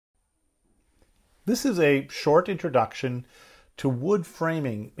This is a short introduction to wood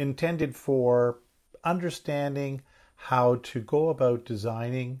framing intended for understanding how to go about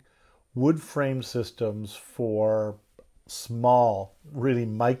designing wood frame systems for small, really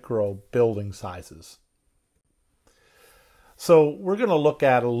micro building sizes. So we're going to look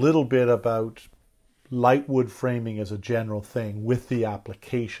at a little bit about light wood framing as a general thing with the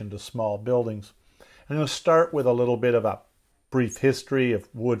application to small buildings. I'm going to start with a little bit of a brief history of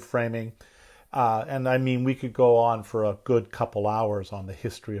wood framing. And I mean, we could go on for a good couple hours on the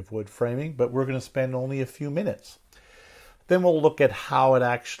history of wood framing, but we're going to spend only a few minutes. Then we'll look at how it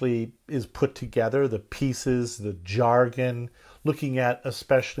actually is put together, the pieces, the jargon, looking at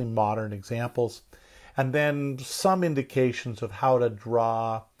especially modern examples, and then some indications of how to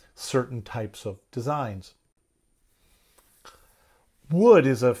draw certain types of designs. Wood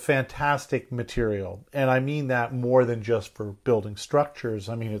is a fantastic material, and I mean that more than just for building structures.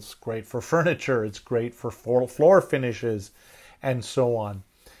 I mean, it's great for furniture, it's great for floor finishes, and so on.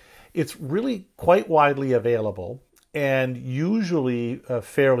 It's really quite widely available and usually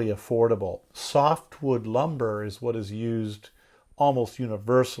fairly affordable. Softwood lumber is what is used almost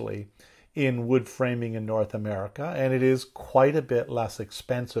universally in wood framing in North America, and it is quite a bit less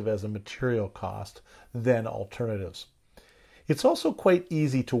expensive as a material cost than alternatives. It's also quite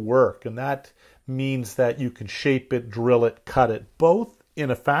easy to work, and that means that you can shape it, drill it, cut it, both in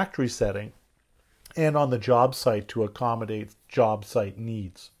a factory setting and on the job site to accommodate job site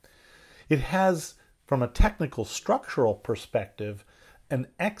needs. It has, from a technical structural perspective, an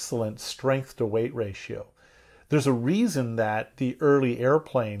excellent strength to weight ratio. There's a reason that the early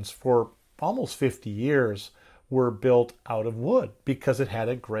airplanes for almost 50 years were built out of wood, because it had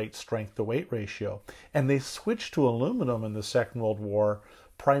a great strength to weight ratio. And they switched to aluminum in the Second World War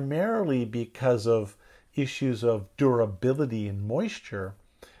primarily because of issues of durability and moisture,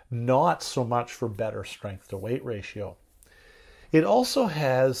 not so much for better strength to weight ratio. It also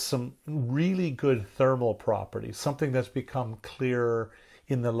has some really good thermal properties, something that's become clearer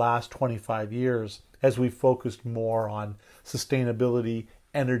in the last 25 years as we focused more on sustainability,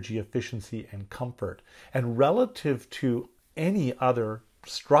 energy efficiency, and comfort. And relative to any other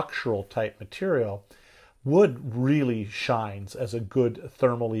structural type material, wood really shines as a good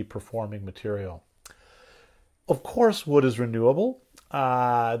thermally performing material. Of course, wood is renewable.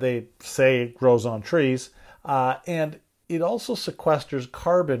 They say it grows on trees, and it also sequesters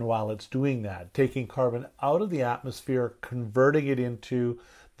carbon while it's doing that, taking carbon out of the atmosphere, converting it into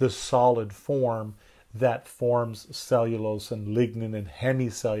the solid form that forms cellulose and lignin and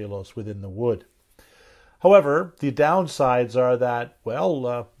hemicellulose within the wood. However, the downsides are that,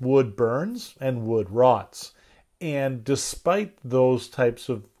 wood burns and wood rots. And despite those types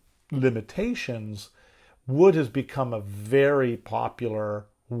of limitations, wood has become a very popular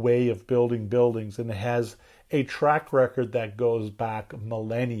way of building buildings and has a track record that goes back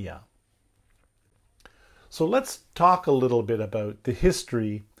millennia. So let's talk a little bit about the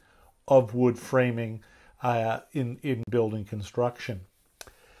history of wood framing in building construction.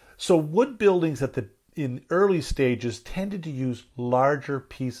 So wood buildings in early stages tended to use larger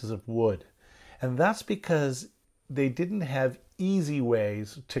pieces of wood, and that's because they didn't have easy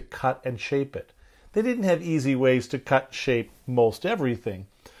ways to cut and shape it. They didn't have easy ways to cut and shape most everything,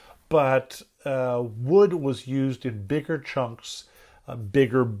 but wood was used in bigger chunks,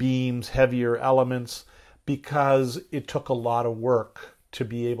 bigger beams, heavier elements, because it took a lot of work to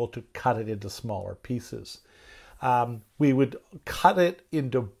be able to cut it into smaller pieces. We would cut it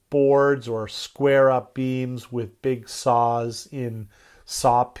into boards or square up beams with big saws in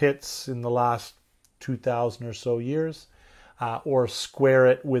saw pits in the last 2,000 or so years, or square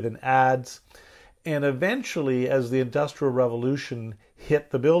it with an adze. And eventually, as the Industrial Revolution hit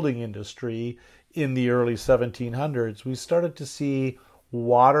the building industry in the early 1700s, we started to see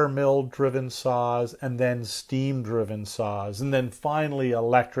water mill driven saws, and then steam driven saws, and then finally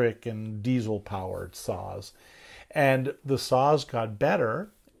electric and diesel powered saws. And the saws got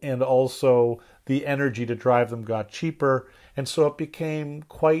better, and also the energy to drive them got cheaper, and so it became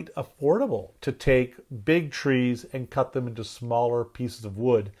quite affordable to take big trees and cut them into smaller pieces of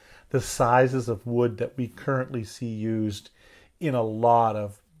wood, the sizes of wood that we currently see used in a lot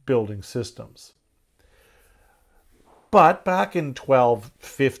of building systems. But back in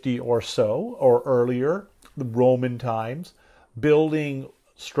 1250 or so, or earlier, the Roman times, building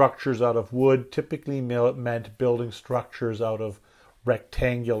structures out of wood typically meant building structures out of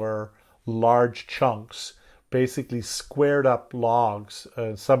rectangular, large chunks, basically squared up logs,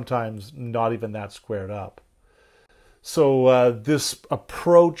 sometimes not even that squared up. So this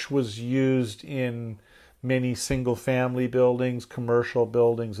approach was used in many single-family buildings, commercial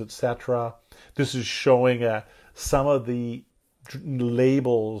buildings, etc. This is showing some of the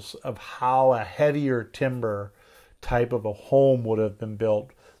labels of how a heavier timber type of a home would have been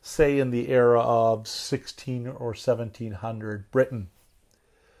built, say in the era of 16 or 1700 Britain.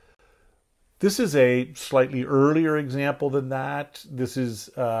 This is a slightly earlier example than that. This is,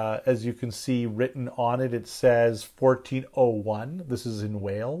 as you can see, written on it. It says 1401. This is in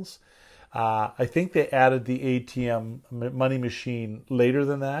Wales. I think they added the ATM money machine later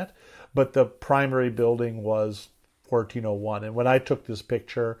than that, but the primary building was 1401. And when I took this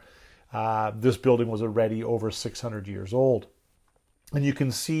picture, this building was already over 600 years old. And you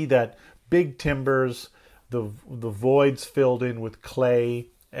can see that big timbers, the voids filled in with clay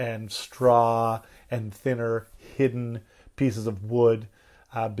and straw and thinner hidden pieces of wood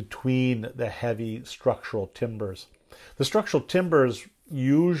between the heavy structural timbers. The structural timbers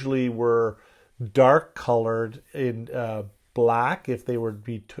usually were dark colored in black if they were to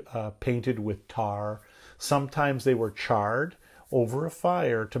be painted with tar. Sometimes they were charred over a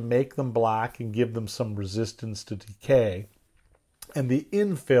fire to make them black and give them some resistance to decay. And the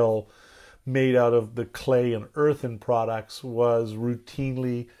infill made out of the clay and earthen products was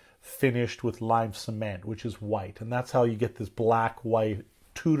routinely finished with lime cement, which is white. And that's how you get this black-white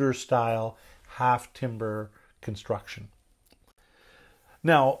Tudor style half timber construction.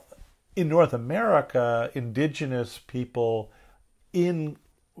 Now, in North America, indigenous people in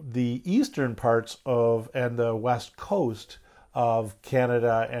the eastern parts of and the west coast of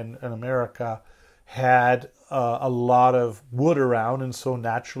Canada and America had a lot of wood around, and so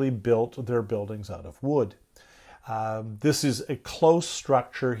naturally built their buildings out of wood. This is a close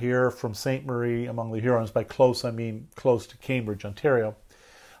structure here from Ste. Marie among the Hurons. By close, I mean close to Cambridge, Ontario.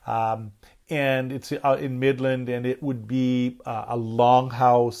 And it's in Midland, and it would be a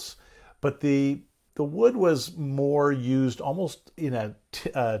longhouse, but the wood was more used almost in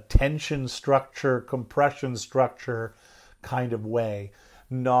a tension structure, compression structure kind of way,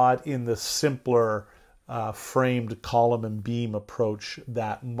 not in the simpler framed column and beam approach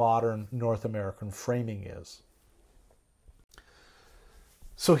that modern North American framing is.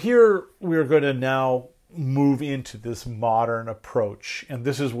 So here we're going to now move into this modern approach, and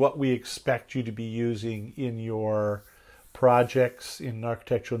this is what we expect you to be using in your projects in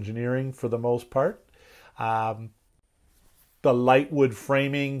architectural engineering for the most part. The light wood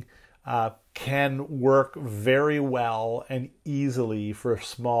framing can work very well and easily for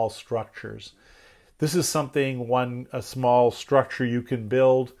small structures. This is something, a small structure you can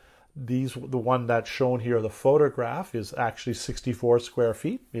build. The one that's shown here, the photograph, is actually 64 square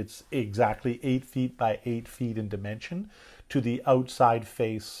feet. It's exactly 8 feet by 8 feet in dimension to the outside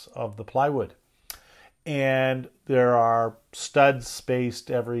face of the plywood. And there are studs spaced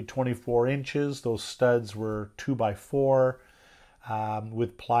every 24 inches. Those studs were 2 by 4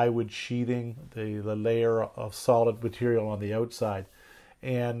 with plywood sheathing, the layer of solid material on the outside.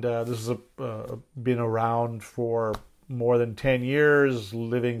 And this has been around for more than 10 years,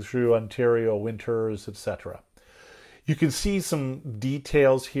 living through Ontario winters, etc. You can see some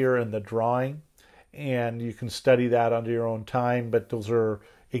details here in the drawing, and you can study that under your own time, but those are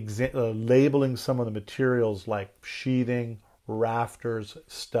labeling some of the materials like sheathing, rafters,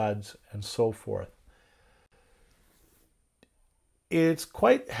 studs, and so forth. It's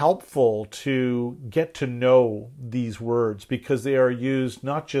quite helpful to get to know these words because they are used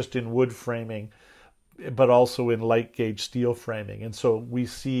not just in wood framing, but also in light gauge steel framing. And so we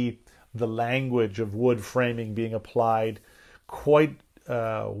see the language of wood framing being applied quite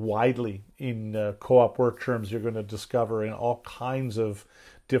widely in co-op work terms you're going to discover in all kinds of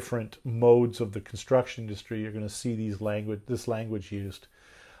different modes of the construction industry. You're going to see this language used.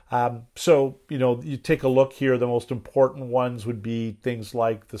 So, you take a look here. The most important ones would be things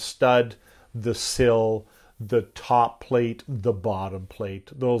like the stud, the sill, the top plate, the bottom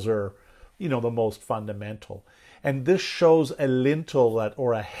plate. Those are, the most fundamental. And this shows a lintel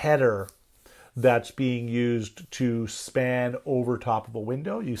or a header that's being used to span over top of a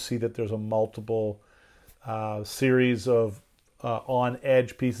window. You see that there's a multiple series of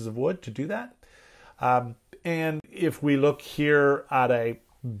on-edge pieces of wood to do that. And if we look here at a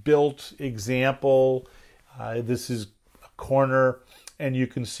built example, this is a corner, and you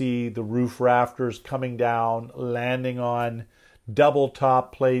can see the roof rafters coming down, landing on double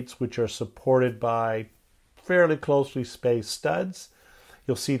top plates, which are supported by fairly closely spaced studs.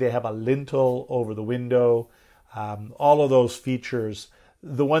 You'll see they have a lintel over the window. All of those features.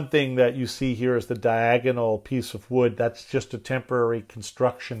 The one thing that you see here is the diagonal piece of wood. That's just a temporary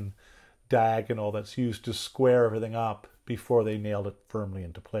construction diagonal that's used to square everything up before they nailed it firmly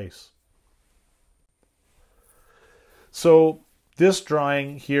into place. So this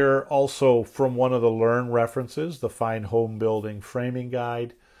drawing here, also from one of the Learn references, the Fine Home Building Framing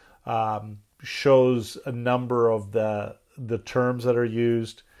Guide, shows a number of the terms that are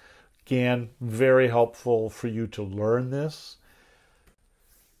used. Again, very helpful for you to learn this.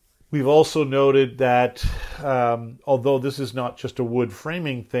 We've also noted that although this is not just a wood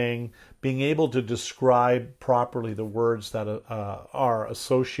framing thing, being able to describe properly the words that are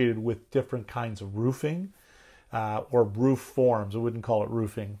associated with different kinds of roofing or roof forms. I wouldn't call it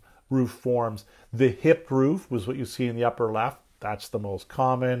roofing, roof forms. The hip roof was what you see in the upper left. That's the most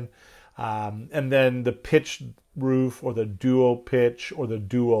common. And then the pitched roof, or the duo pitch, or the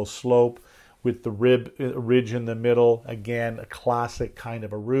duo slope with the ridge in the middle. Again, a classic kind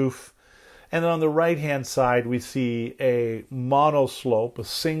of a roof. And then on the right-hand side, we see a monoslope, a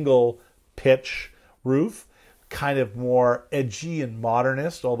single pitch roof, kind of more edgy and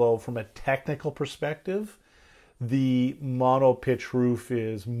modernist, although from a technical perspective, the mono pitch roof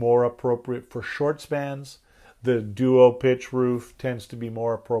is more appropriate for short spans. The duo pitch roof tends to be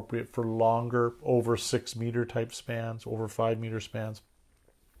more appropriate for longer, over 6 meter type spans, over 5 meter spans.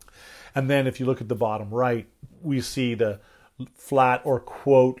 And then if you look at the bottom right, we see the flat or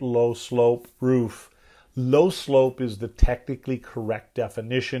quote low slope roof. Low slope is the technically correct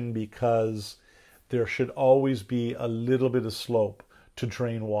definition because there should always be a little bit of slope to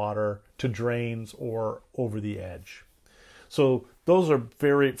drain water to drains or over the edge. So those are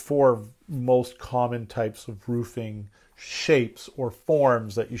four most common types of roofing shapes or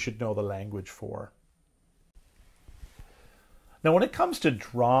forms that you should know the language for. Now, when it comes to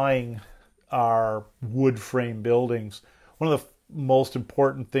drawing our wood frame buildings, one of the most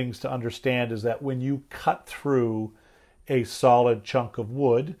important things to understand is that when you cut through a solid chunk of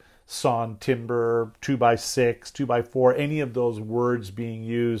wood, sawn timber, 2x6, 2x4, any of those words being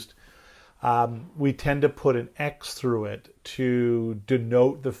used, we tend to put an X through it to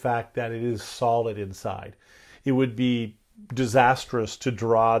denote the fact that it is solid inside. It would be disastrous to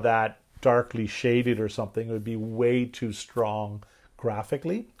draw that darkly shaded or something. It would be way too strong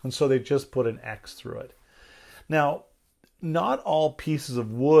graphically, and so they just put an X through it. Now, not all pieces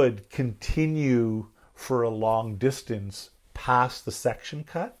of wood continue for a long distance past the section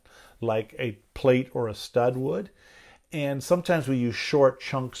cut, like a plate or a stud would. And sometimes we use short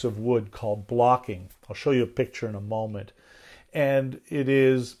chunks of wood called blocking. I'll show you a picture in a moment. And it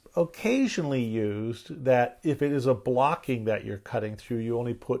is occasionally used that if it is a blocking that you're cutting through, you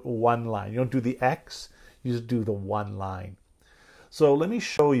only put one line. You don't do the X, you just do the one line. So let me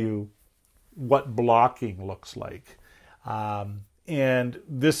show you what blocking looks like. And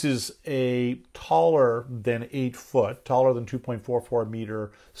this is a taller than 8 foot, taller than 2.44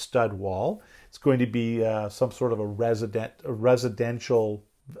 meter stud wall. It's going to be some sort of a residential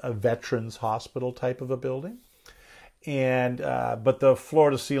veterans hospital type of a building. And but the floor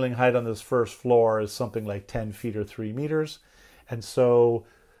to ceiling height on this first floor is something like 10 feet or 3 meters. And so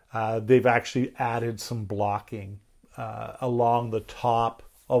they've actually added some blocking along the top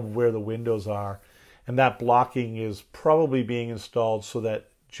of where the windows are. And that blocking is probably being installed so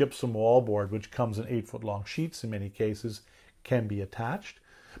that gypsum wallboard, which comes in 8-foot long sheets in many cases, can be attached.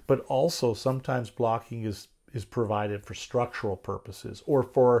 But also sometimes blocking is provided for structural purposes or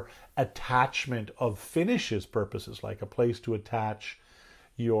for attachment of finishes purposes, like a place to attach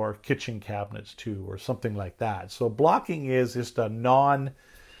your kitchen cabinets to or something like that. So blocking is just a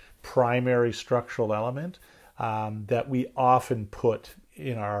non-primary structural element that we often put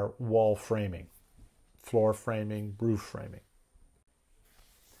in our wall framing, floor framing, roof framing.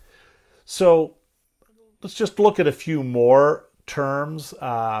 So let's just look at a few more terms.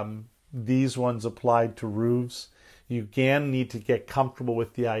 These ones applied to roofs. You again need to get comfortable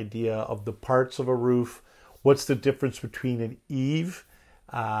with the idea of the parts of a roof. What's the difference between an eave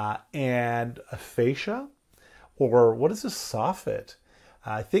and a fascia? Or what is a soffit?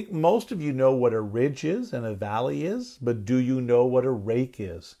 I think most of you know what a ridge is and a valley is, but do you know what a rake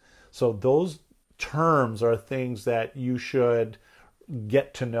is? So those terms are things that you should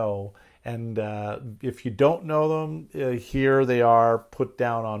get to know. And if you don't know them, here they are put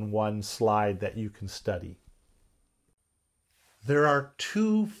down on one slide that you can study. There are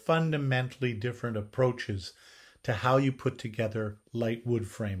two fundamentally different approaches to how you put together light wood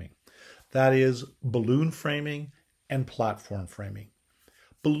framing. That is balloon framing and platform framing.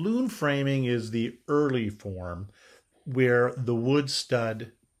 Balloon framing is the early form where the wood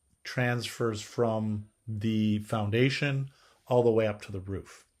stud transfers from the foundation all the way up to the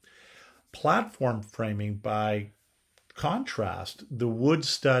roof. Platform framing, by contrast, the wood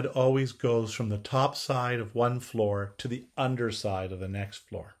stud always goes from the top side of one floor to the underside of the next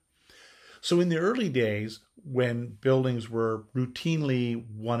floor. So in the early days, when buildings were routinely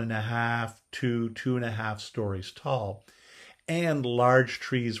 1.5 to 2.5 stories tall, and large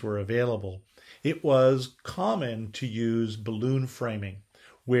trees were available, it was common to use balloon framing,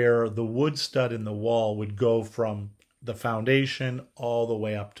 where the wood stud in the wall would go from the foundation all the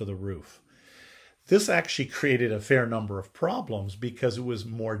way up to the roof. This actually created a fair number of problems because it was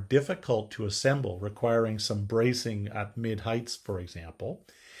more difficult to assemble, requiring some bracing at mid-heights, for example.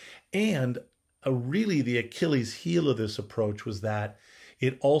 And really the Achilles heel of this approach was that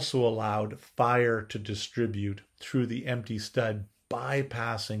it also allowed fire to distribute through the empty stud,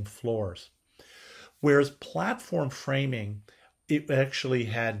 bypassing floors. Whereas platform framing, it actually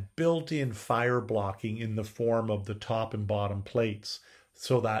had built-in fire blocking in the form of the top and bottom plates,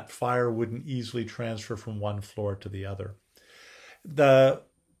 so that fire wouldn't easily transfer from one floor to the other. The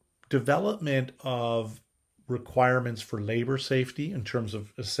development of requirements for labor safety in terms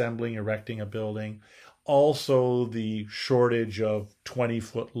of assembling, erecting a building, also the shortage of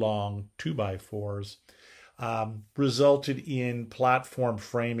 20-foot long 2x4s, resulted in platform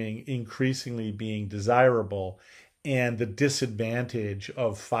framing increasingly being desirable, and the disadvantage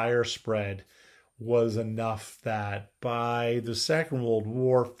of fire spread was enough that by the Second World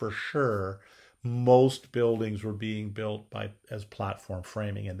War, for sure, most buildings were being built as platform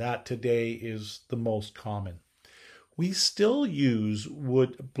framing, and that today is the most common. We still use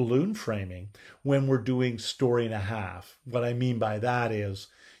wood balloon framing when we're doing 1.5 stories. What I mean by that is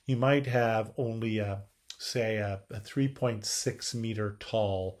you might have only say a 3.6 meter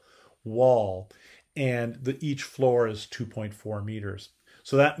tall wall, and each floor is 2.4 meters.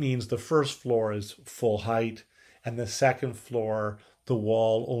 So that means the first floor is full height, and the second floor, the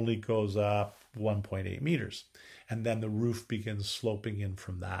wall only goes up 1.8 meters. And then the roof begins sloping in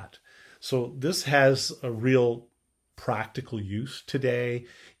from that. So this has a real practical use today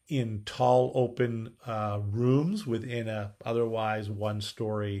in tall open rooms within a otherwise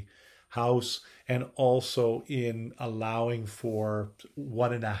 1-story house, and also in allowing for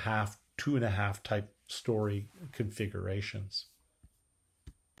 1.5, 2.5 type story configurations.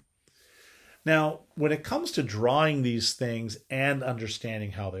 Now, when it comes to drawing these things and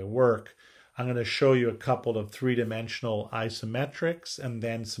understanding how they work, I'm going to show you a couple of 3-dimensional isometrics and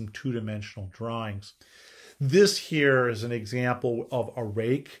then some 2-dimensional drawings. This here is an example of a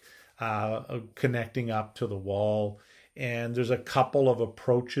rake connecting up to the wall, and there's a couple of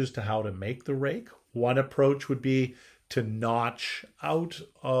approaches to how to make the rake. One approach would be to notch out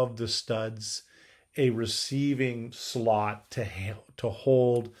of the studs a receiving slot to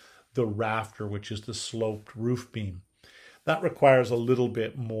hold the rafter, which is the sloped roof beam. That requires a little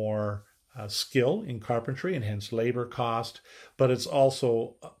bit more skill in carpentry and hence labor cost, but it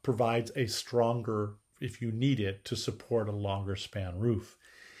also provides a stronger, if you need it, to support a longer span roof.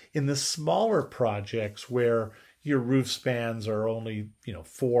 In the smaller projects where your roof spans are only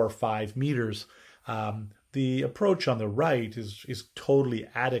 4 or 5 meters, the approach on the right is totally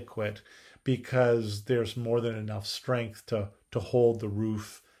adequate because there's more than enough strength to hold the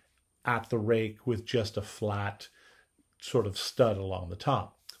roof at the rake with just a flat sort of stud along the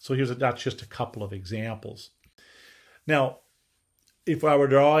top. So that's just a couple of examples. Now, if I were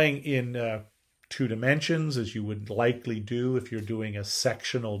drawing in 2 dimensions, as you would likely do if you're doing a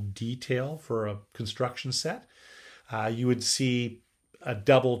sectional detail for a construction set, you would see a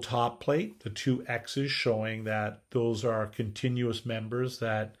double top plate, the 2 X's showing that those are continuous members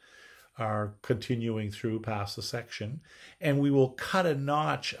that are continuing through past the section, and we will cut a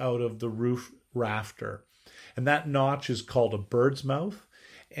notch out of the roof rafter, and that notch is called a bird's mouth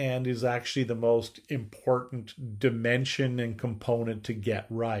and is actually the most important dimension and component to get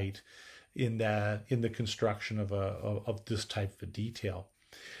right in the construction of this type of detail.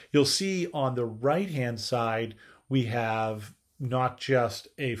 You'll see on the right hand side we have not just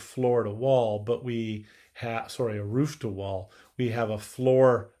a floor to wall, but we have a roof to wall. We have a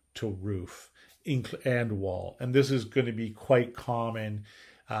floor to roof and wall, and this is going to be quite common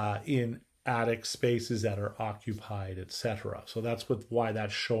in attic spaces that are occupied, etc. So that's why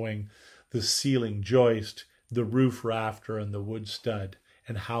that's showing the ceiling joist, the roof rafter, and the wood stud,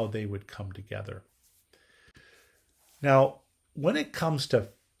 and how they would come together. Now, when it comes to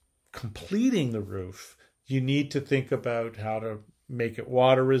completing the roof, you need to think about how to make it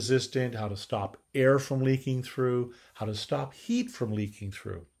water resistant, how to stop air from leaking through, how to stop heat from leaking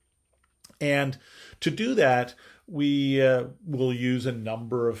through. And to do that, we will use a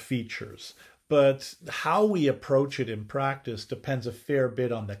number of features. But how we approach it in practice depends a fair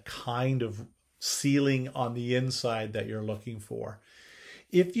bit on the kind of ceiling on the inside that you're looking for.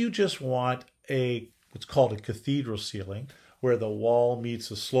 If you just want what's called a cathedral ceiling, where the wall meets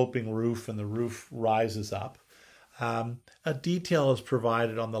a sloping roof and the roof rises up. A detail is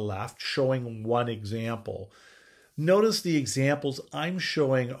provided on the left showing one example. Notice the examples I'm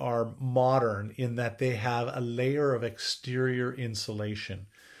showing are modern in that they have a layer of exterior insulation.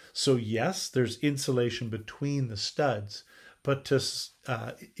 So yes, there's insulation between the studs, but to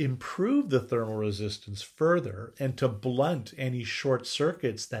improve the thermal resistance further and to blunt any short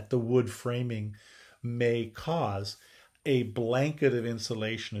circuits that the wood framing may cause, a blanket of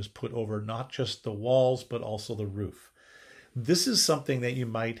insulation is put over not just the walls, but also the roof. This is something that you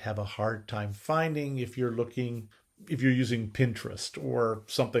might have a hard time finding if you're using Pinterest or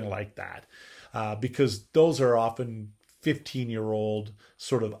something like that, because those are often 15-year-old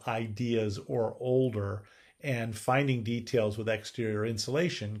sort of ideas or older, and finding details with exterior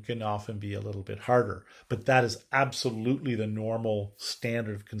insulation can often be a little bit harder. But that is absolutely the normal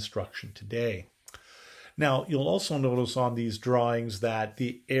standard of construction today. Now, you'll also notice on these drawings that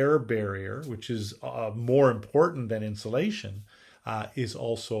the air barrier, which is more important than insulation, is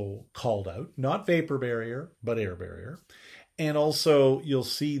also called out. Not vapor barrier, but air barrier. And also, you'll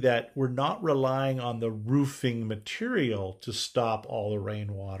see that we're not relying on the roofing material to stop all the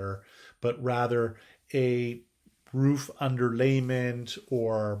rainwater, but rather a roof underlayment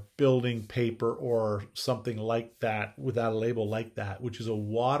or building paper or something like that, without a label like that, which is a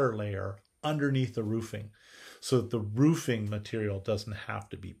water layer underneath the roofing, so that the roofing material doesn't have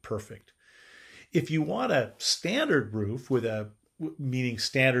to be perfect. If you want a standard roof meaning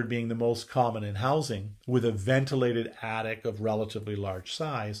standard being the most common in housing, with a ventilated attic of relatively large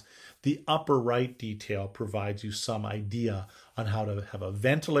size, the upper right detail provides you some idea on how to have a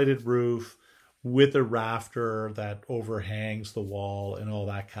ventilated roof with a rafter that overhangs the wall and all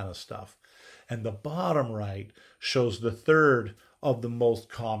that kind of stuff. And the bottom right shows the third of the most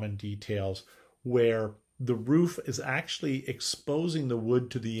common details, where the roof is actually exposing the wood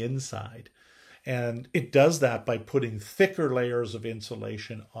to the inside. And it does that by putting thicker layers of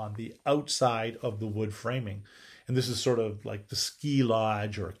insulation on the outside of the wood framing. And this is sort of like the ski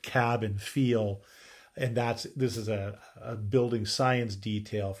lodge or cabin feel. And this is a building science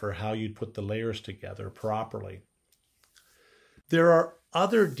detail for how you'd put the layers together properly. There are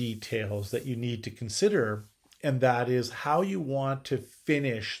other details that you need to consider, and that is how you want to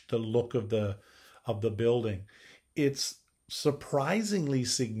finish the look of the building. It's surprisingly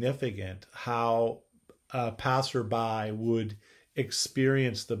significant how a passerby would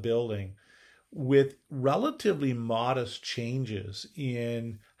experience the building with relatively modest changes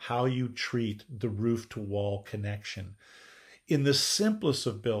in how you treat the roof-to-wall connection. In the simplest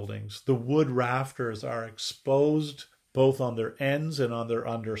of buildings, the wood rafters are exposed both on their ends and on their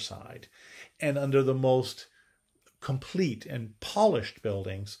underside. And under the most complete and polished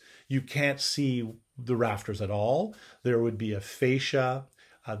buildings, you can't see the rafters at all. There would be a fascia,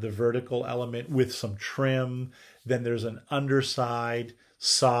 the vertical element with some trim. Then there's an underside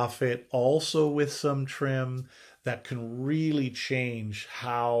soffit also with some trim that can really change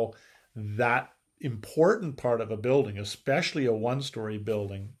how that important part of a building, especially a one-story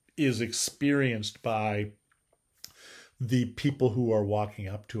building, is experienced by the people who are walking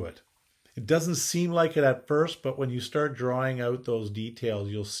up to it. It doesn't seem like it at first, but when you start drawing out those details,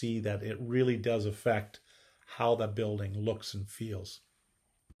 you'll see that it really does affect how the building looks and feels.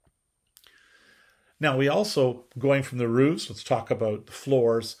 Now, we also, going from the roofs, let's talk about the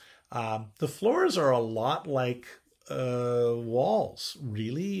floors. The floors are a lot like walls,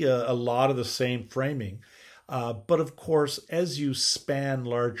 really, a lot of the same framing. But of course, as you span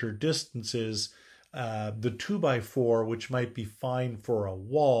larger distances, the 2x4, which might be fine for a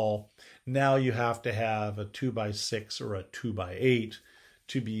wall, now you have to have a 2x6 or a 2x8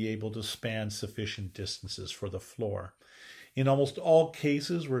 to be able to span sufficient distances for the floor. In almost all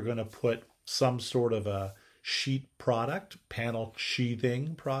cases, we're going to put some sort of a sheet product, panel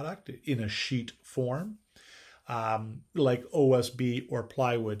sheathing product in a sheet form, like OSB or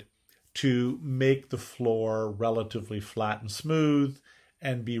plywood, to make the floor relatively flat and smooth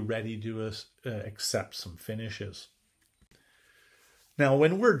and be ready to accept some finishes. Now,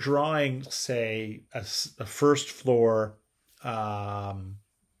 when we're drawing, say, a first floor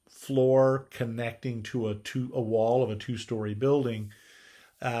connecting to a wall of a two-story building,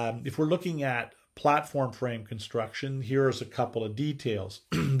 if we're looking at platform frame construction, here's a couple of details.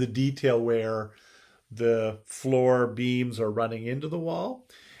 The detail where the floor beams are running into the wall,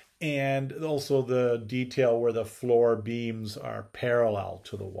 and also the detail where the floor beams are parallel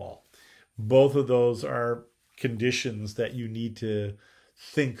to the wall. Both of those are conditions that you need to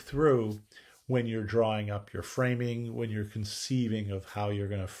think through when you're drawing up your framing, when you're conceiving of how you're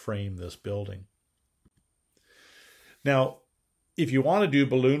going to frame this building. Now, If you want to do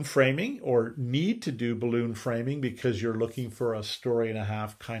balloon framing or need to do balloon framing because you're looking for a story and a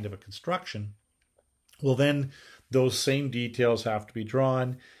half kind of a construction, well, then those same details have to be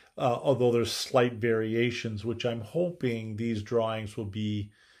drawn, although there's slight variations, which I'm hoping these drawings will be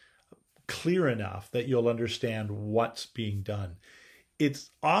clear enough that you'll understand what's being done.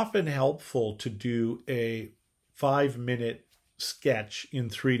 It's often helpful to do a 5-minute sketch in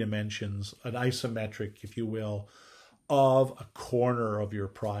 3 dimensions, an isometric, if you will, of a corner of your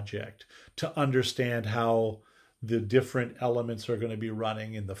project to understand how the different elements are going to be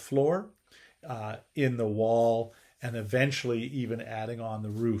running in the floor, in the wall, and eventually even adding on the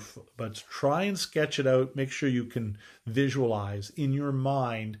roof. But try and sketch it out. Make sure you can visualize in your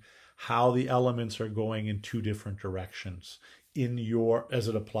mind how the elements are going in 2 different directions as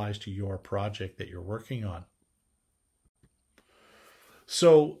it applies to your project that you're working on.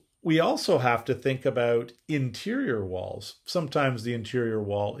 So we also have to think about interior walls. Sometimes the interior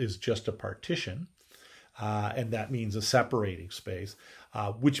wall is just a partition, and that means a separating space,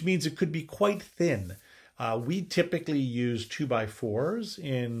 which means it could be quite thin. We typically use 2x4s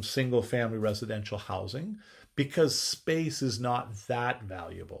in single-family residential housing because space is not that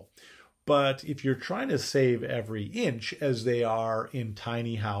valuable. But if you're trying to save every inch, as they are in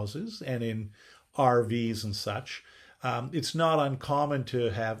tiny houses and in RVs and such, it's not uncommon to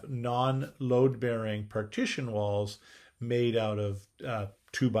have non-load-bearing partition walls made out of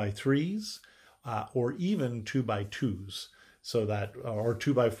 2x3s or even 2x2s, so that, or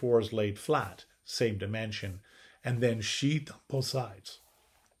 2x4s laid flat, same dimension, and then sheathed on both sides.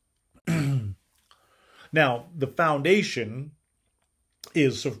 Now, the foundation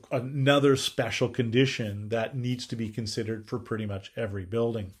is another special condition that needs to be considered for pretty much every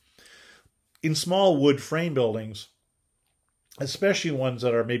building. In small wood frame buildings, especially ones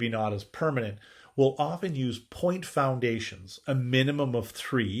that are maybe not as permanent, we'll often use point foundations, a minimum of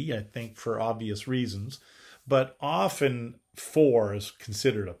 3, I think for obvious reasons, but often 4 is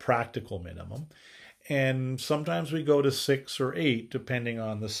considered a practical minimum. And sometimes we go to 6 or 8, depending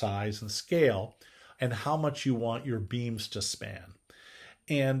on the size and scale and how much you want your beams to span.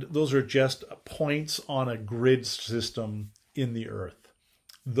 And those are just points on a grid system in the earth.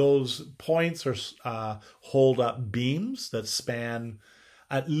 Those points are hold up beams that span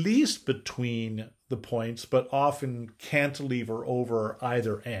at least between the points, but often cantilever over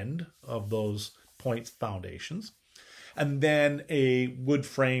either end of those point foundations. And then a wood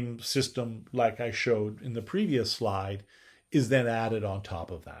frame system, like I showed in the previous slide, is then added on top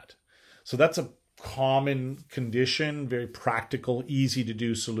of that. So that's a common condition, very practical, easy to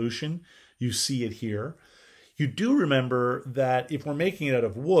do solution. You see it here. You do remember that if we're making it out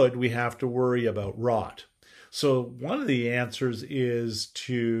of wood, we have to worry about rot. So one of the answers is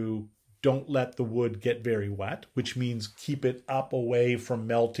to don't let the wood get very wet, which means keep it up away from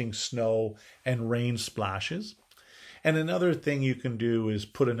melting snow and rain splashes. And another thing you can do is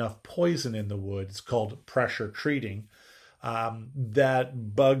put enough poison in the wood, it's called pressure treating,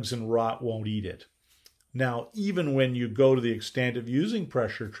 that bugs and rot won't eat it. Now, even when you go to the extent of using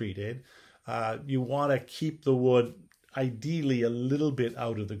pressure treated, you want to keep the wood ideally a little bit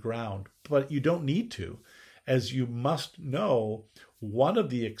out of the ground, but you don't need to. As you must know, one of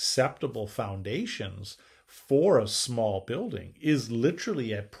the acceptable foundations for a small building is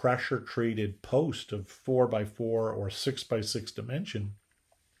literally a pressure-treated post of 4x4 or 6x6 dimension,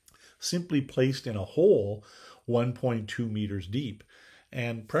 simply placed in a hole 1.2 meters deep.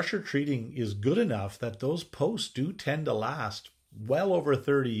 And pressure treating is good enough that those posts do tend to last well over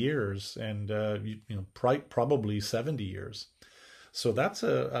 30 years and probably 70 years. So that's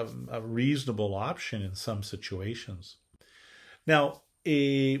a reasonable option in some situations. Now,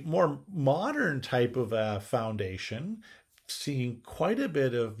 a more modern type of a foundation, seeing quite a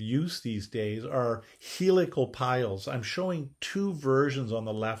bit of use these days, are helical piles. I'm showing 2 versions on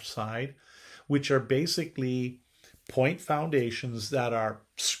the left side, which are basically point foundations that are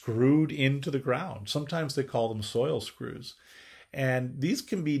screwed into the ground. Sometimes they call them soil screws. And these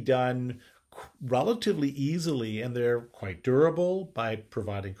can be done relatively easily, and they're quite durable by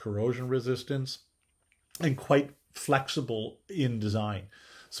providing corrosion resistance and quite flexible in design.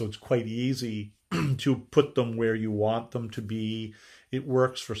 So it's quite easy to put them where you want them to be. It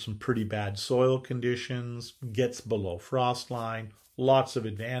works for some pretty bad soil conditions, gets below frost line, lots of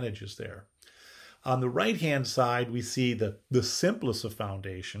advantages there. On the right-hand side, we see the simplest of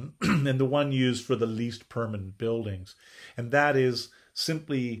foundation and the one used for the least permanent buildings. And that is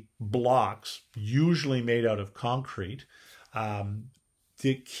simply blocks, usually made out of concrete,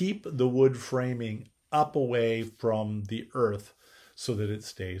 to keep the wood framing up away from the earth so that it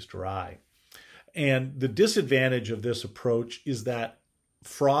stays dry. And the disadvantage of this approach is that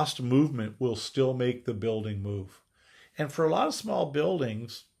frost movement will still make the building move. And for a lot of small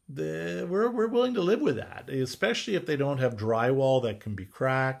buildings, we're willing to live with that, especially if they don't have drywall that can be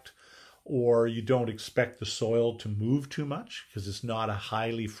cracked, or you don't expect the soil to move too much because it's not a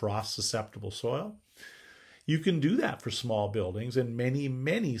highly frost susceptible soil. You can do that for small buildings, and many,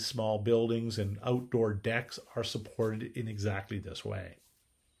 many small buildings and outdoor decks are supported in exactly this way.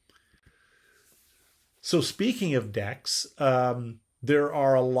 So speaking of decks, there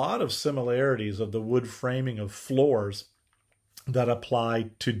are a lot of similarities of the wood framing of floors that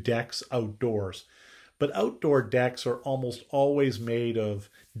apply to decks outdoors. But outdoor decks are almost always made of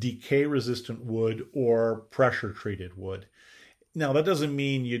decay-resistant wood or pressure-treated wood. Now, that doesn't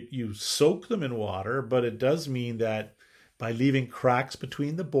mean you soak them in water, but it does mean that by leaving cracks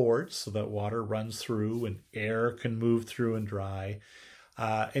between the boards so that water runs through and air can move through and dry,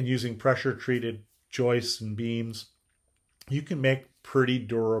 and using pressure-treated joists and beams, you can make pretty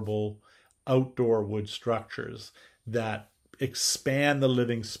durable outdoor wood structures that expand the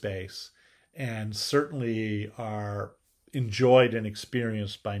living space and certainly are enjoyed and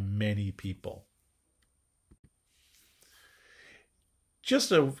experienced by many people.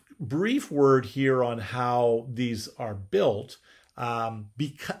 Just a brief word here on how these are built.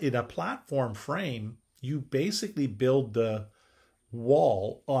 In a platform frame, you basically build the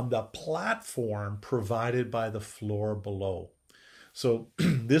wall on the platform provided by the floor below. So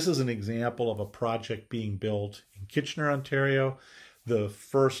this is an example of a project being built in Kitchener, Ontario. The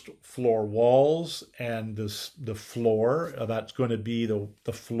first floor walls and the floor that's going to be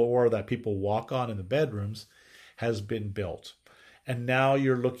the floor that people walk on in the bedrooms has been built. And now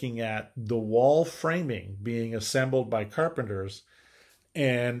you're looking at the wall framing being assembled by carpenters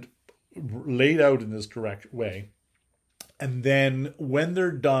and laid out in this direct way. And then when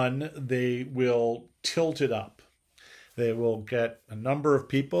they're done, they will tilt it up. They will get a number of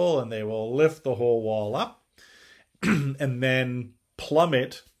people and they will lift the whole wall up and then plumb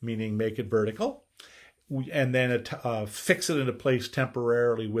it, meaning make it vertical, and then fix it into place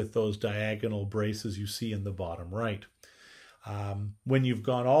temporarily with those diagonal braces you see in the bottom right. When you've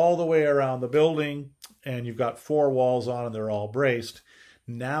gone all the way around the building and you've got 4 walls on and they're all braced,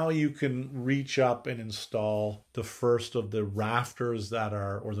 now you can reach up and install the first of the rafters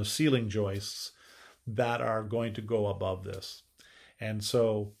or the ceiling joists that are going to go above this. And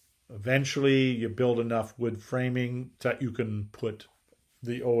so eventually you build enough wood framing that you can put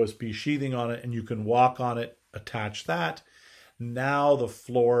the OSB sheathing on it and you can walk on it, attach that. Now the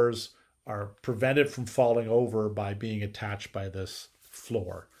floors are prevented from falling over by being attached by this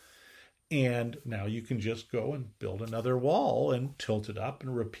floor. And now you can just go and build another wall and tilt it up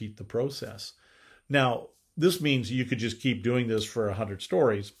and repeat the process. Now, this means you could just keep doing this for 100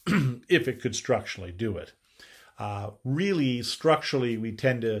 stories if it could structurally do it. Really, structurally, we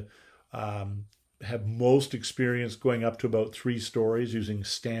tend to have most experience going up to about 3 stories using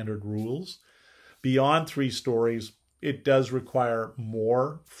standard rules. Beyond 3 stories, it does require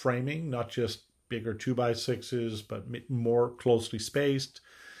more framing, not just bigger 2x6s, but more closely spaced.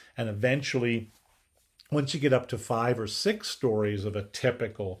 And eventually, once you get up to 5 or 6 stories of a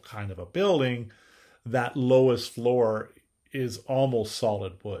typical kind of a building, that lowest floor is almost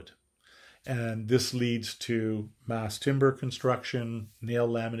solid wood. And this leads to mass timber construction, nail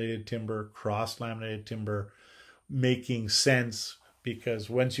laminated timber, cross laminated timber, making sense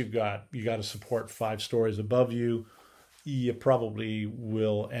because once you got to support 5 stories above you, you probably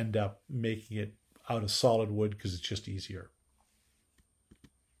will end up making it out of solid wood because it's just easier.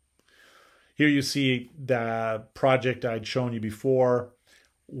 Here you see the project I'd shown you before.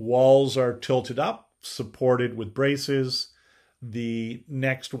 Walls are tilted up, supported with braces. The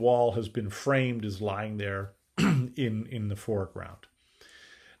next wall has been framed, is lying there in the foreground.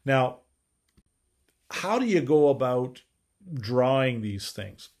 Now, how do you go about drawing these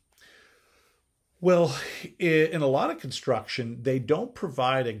things? Well, in a lot of construction, they don't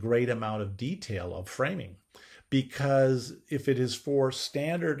provide a great amount of detail of framing because if it is for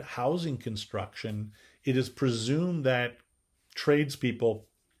standard housing construction, it is presumed that tradespeople,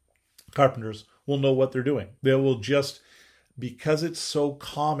 carpenters, will know what they're doing. They will just, because it's so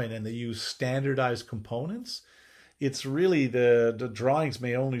common and they use standardized components, it's really the drawings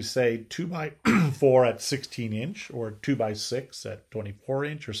may only say 2x4 at 16 inch or 2x6 at 24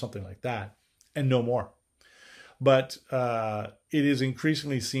 inch or something like that, and no more. But it is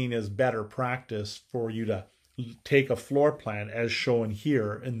increasingly seen as better practice for you to take a floor plan as shown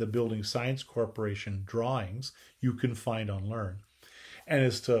here in the Building Science Corporation drawings you can find on Learn, and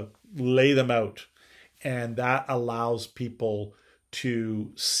is to lay them out. And that allows people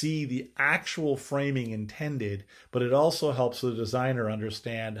to see the actual framing intended, but it also helps the designer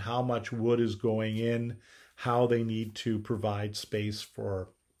understand how much wood is going in, how they need to provide space for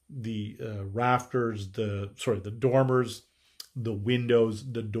the rafters, the dormers, the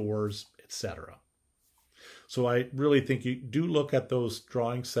windows, the doors, etc. So I really think you do look at those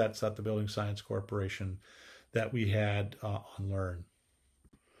drawing sets at the Building Science Corporation that we had on Learn.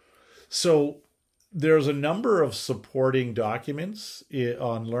 So there's a number of supporting documents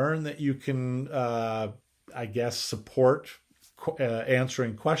on Learn that you can, I guess, support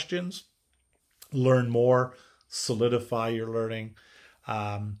answering questions, learn more, solidify your learning.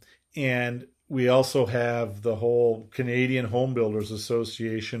 And we also have the whole Canadian Home Builders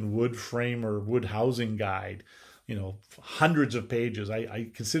Association wood frame or wood housing guide, hundreds of pages.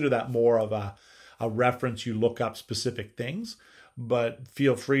 I consider that more of a reference. You look up specific things, but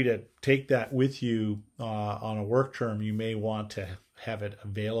feel free to take that with you on a work term. You may want to have it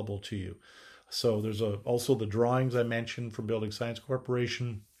available to you. So there's also the drawings I mentioned from Building Science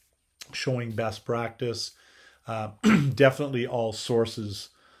Corporation showing best practice. Definitely all sources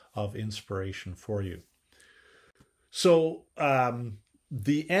of inspiration for you. So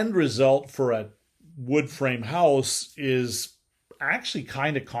the end result for a wood frame house is actually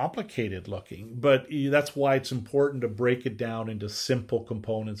kind of complicated looking, but that's why it's important to break it down into simple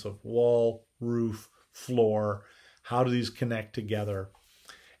components of wall, roof, floor. How do these connect together?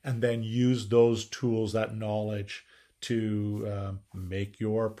 And then use those tools, that knowledge, to make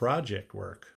your project work.